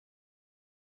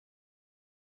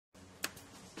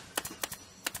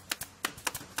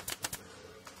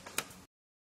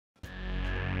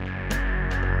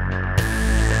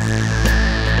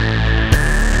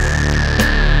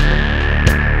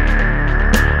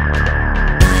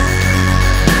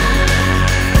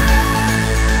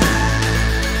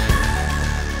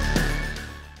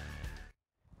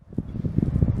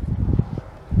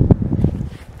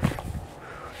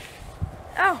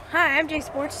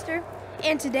Sportster,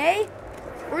 and today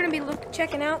we're going to be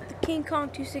checking out the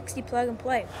KingKong 260 plug and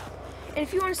play. And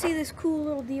if you want to see this cool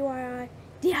little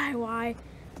DIY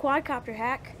quadcopter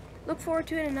hack, look forward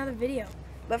to it in another video.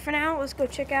 But for now, let's go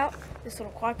check out this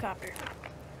little quadcopter.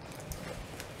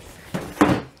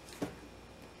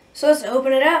 So let's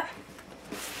open it up.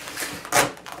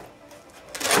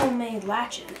 Homemade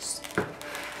latches.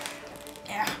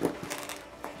 Yeah.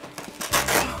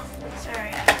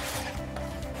 Sorry.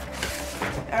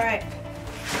 Alright.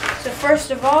 So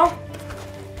first of all,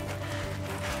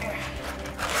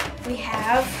 we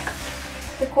have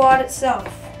the quad itself.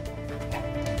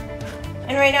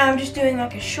 And right now I'm just doing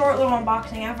like a short little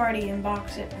unboxing. I've already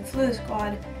unboxed it and flew this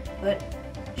quad, but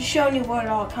just showing you what it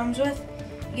all comes with.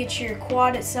 You get your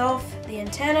quad itself, the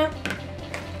antenna,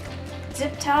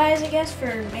 zip ties, I guess,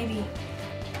 for maybe,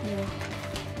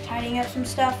 tidying up some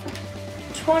stuff.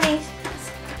 20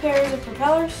 pairs of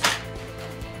propellers.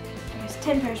 I guess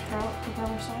 10 pairs of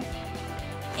propellers, sorry.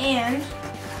 And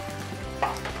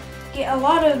get a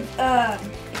lot of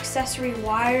accessory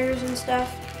wires and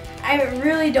stuff. I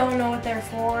really don't know what they're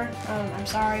for. I'm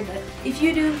sorry, but if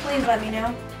you do, please let me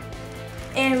know.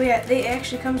 And they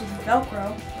actually comes with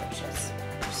Velcro, which is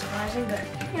surprising, but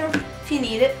if you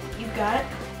need it, you've got it.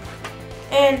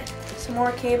 And some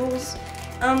more cables.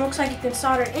 Looks like you can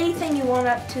solder anything you want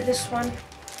up to this one.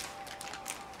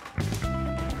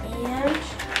 And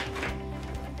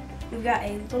we've got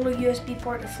a little USB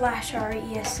port to flash our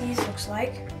ESCs, looks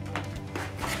like.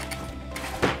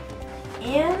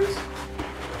 And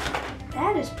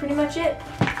that is pretty much it.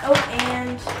 Oh,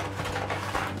 and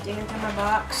digging through my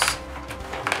box.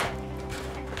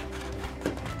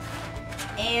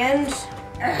 And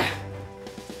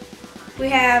we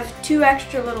have 2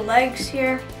 extra little legs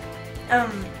here.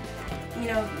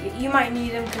 You might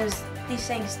need them because these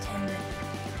things tend to,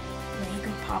 you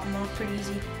can pop them off pretty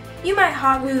easy. You might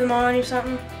hot glue them on or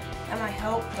something. That might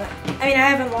help, but I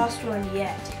haven't lost one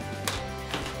yet.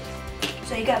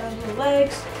 So you got those little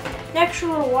legs. An extra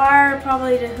little wire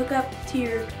probably to hook up to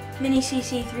your mini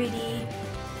CC 3D. It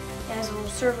has a little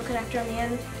servo connector on the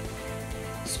end.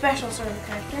 Special servo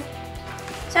connector.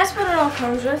 So that's what it all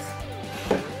comes with.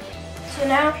 So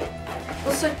now,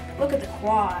 let's look at the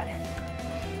quad.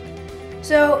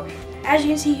 So, as you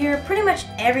can see here, pretty much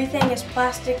everything is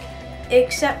plastic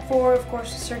except for, of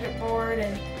course, the circuit board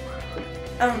and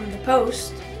the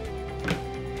post.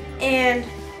 And,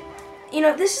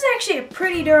 this is actually a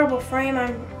pretty durable frame.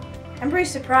 I'm pretty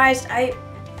surprised. I've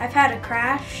had a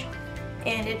crash,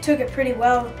 and it took it pretty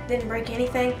well. Didn't break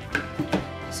anything.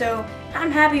 So,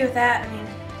 I'm happy with that.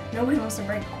 Nobody wants to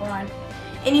break a quad.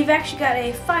 And you've actually got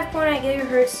a 5.8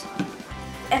 gigahertz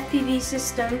FPV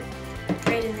system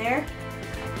right in there.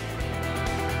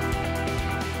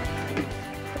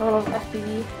 A little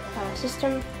FPV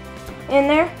system in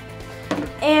there.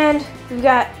 And we've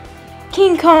got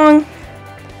KingKong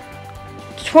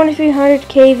 2300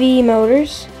 kV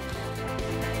motors.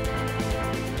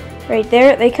 Right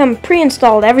there. They come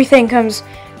pre-installed. Everything comes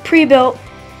pre-built,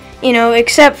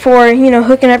 except for,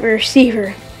 hooking up your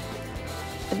receiver.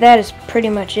 But that is pretty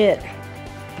much it.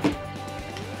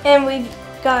 And we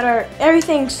got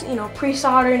everything's,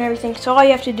 pre-soldered and everything. So all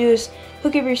you have to do is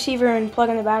hook up your receiver and plug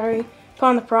in the battery, put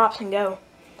on the props and go.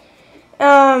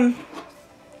 And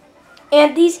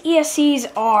these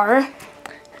ESCs are,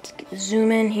 let's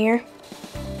zoom in here.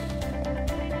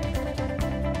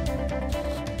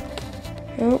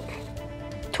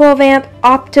 12 amp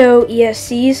opto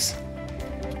ESCs.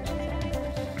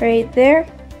 Right there.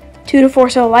 2 to 4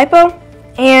 cell LiPo.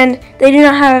 And they do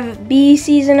not have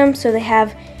BECs in them, so they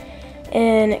have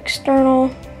an external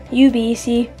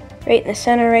UBEC right in the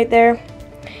center right there.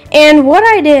 And what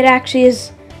I did actually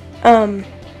is, on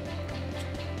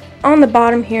the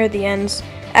bottom here at the ends,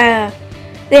 they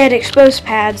had exposed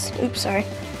pads. Oops, sorry.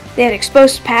 They had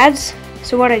exposed pads,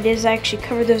 so what I did is I actually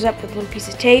covered those up with a little piece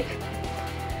of tape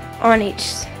on each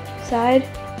side.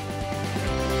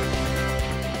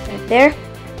 Right there.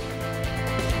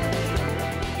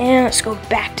 And let's go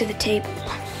back to the table.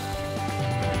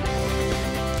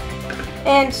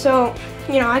 And so,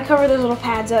 I cover those little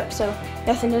pads up so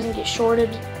nothing doesn't get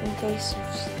shorted in case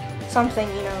of something,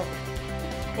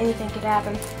 anything could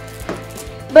happen.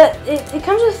 But it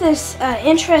comes with this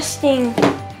interesting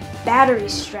battery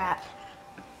strap.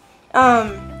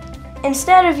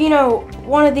 Instead of,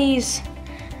 one of these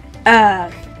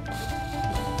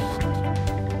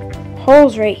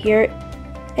holes right here,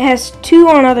 it has 2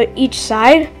 on each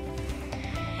side,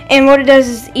 and what it does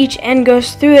is each end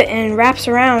goes through it and wraps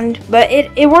around, but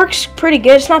it works pretty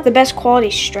good. It's not the best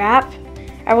quality strap.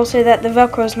 I will say that the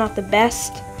Velcro is not the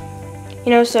best,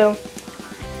 so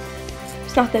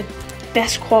it's not the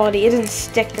best quality. It doesn't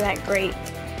stick that great.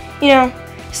 You know,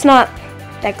 it's not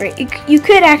that great. You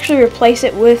could actually replace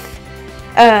it with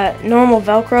normal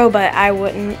Velcro, but I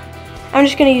wouldn't. I'm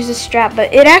just gonna use this strap,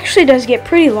 but it actually does get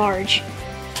pretty large.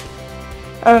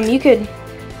 You can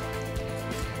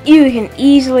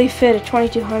easily fit a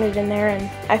 2200 in there, and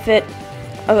I fit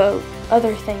a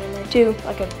other thing in there too,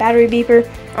 like a battery beeper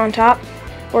on top.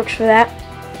 Works for that.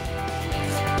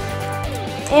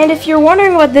 And if you're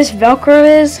wondering what this Velcro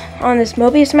is on this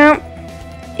Mobius mount,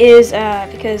 is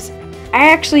because I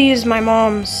actually used my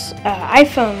mom's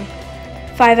iPhone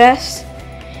 5S,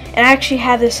 and I actually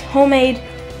have this homemade.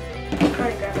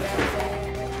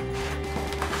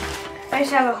 I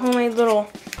just have a homemade little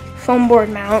foam board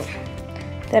mount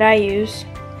that I use.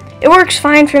 It works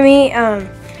fine for me. I'm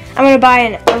gonna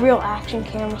buy a real action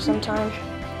camera sometime.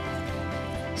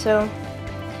 So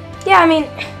yeah, I mean,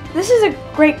 this is a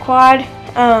great quad.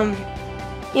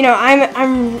 You know,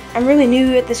 I'm really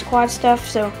new at this quad stuff,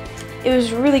 so it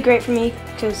was really great for me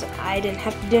because I didn't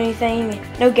have to do anything,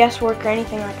 no guesswork or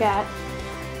anything like that.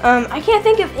 I can't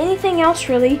think of anything else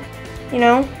really, you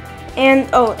know. And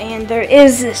oh, and there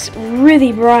is this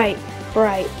really bright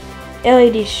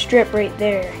LED strip right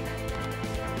there.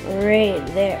 Right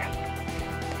there.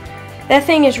 That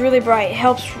thing is really bright. It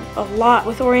helps a lot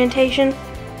with orientation.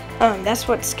 That's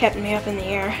what's kept me up in the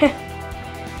air.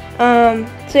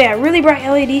 So yeah, really bright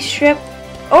LED strip.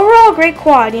 Overall, great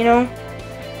quad, you know.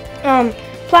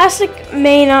 Plastic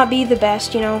may not be the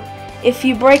best, you know. If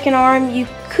you break an arm, you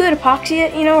could epoxy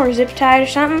it, you know, or zip tie it or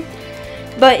something.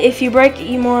 But if you break it,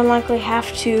 you more likely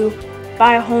have to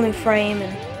buy a whole new frame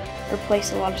and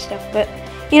replace a lot of stuff. But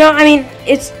you know, I mean,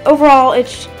 overall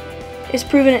it's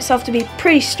proven itself to be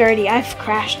pretty sturdy. I've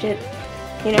crashed it,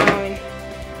 you know, I mean,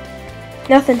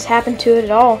 nothing's happened to it at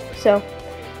all. So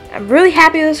I'm really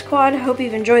happy with this quad. I hope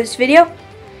you've enjoyed this video.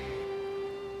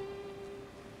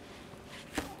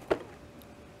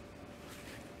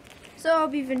 So I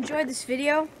hope you've enjoyed this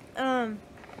video.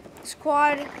 This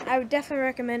quad, I would definitely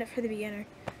recommend it for the beginner.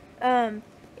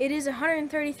 It is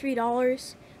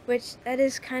 $133, which that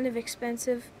is kind of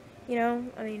expensive, you know.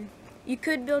 I mean, you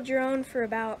could build your own for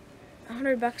about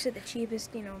 $100 at the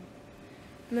cheapest, you know,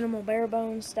 minimal bare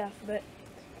bones stuff. But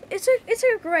it's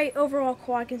a great overall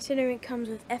quad considering it comes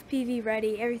with FPV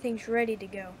ready. Everything's ready to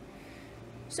go.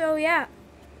 So yeah,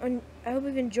 I hope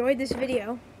you've enjoyed this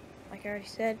video, like I already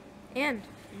said, and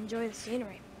enjoy the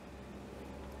scenery.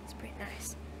 It's pretty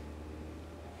nice.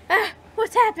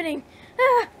 What's happening?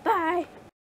 Bye.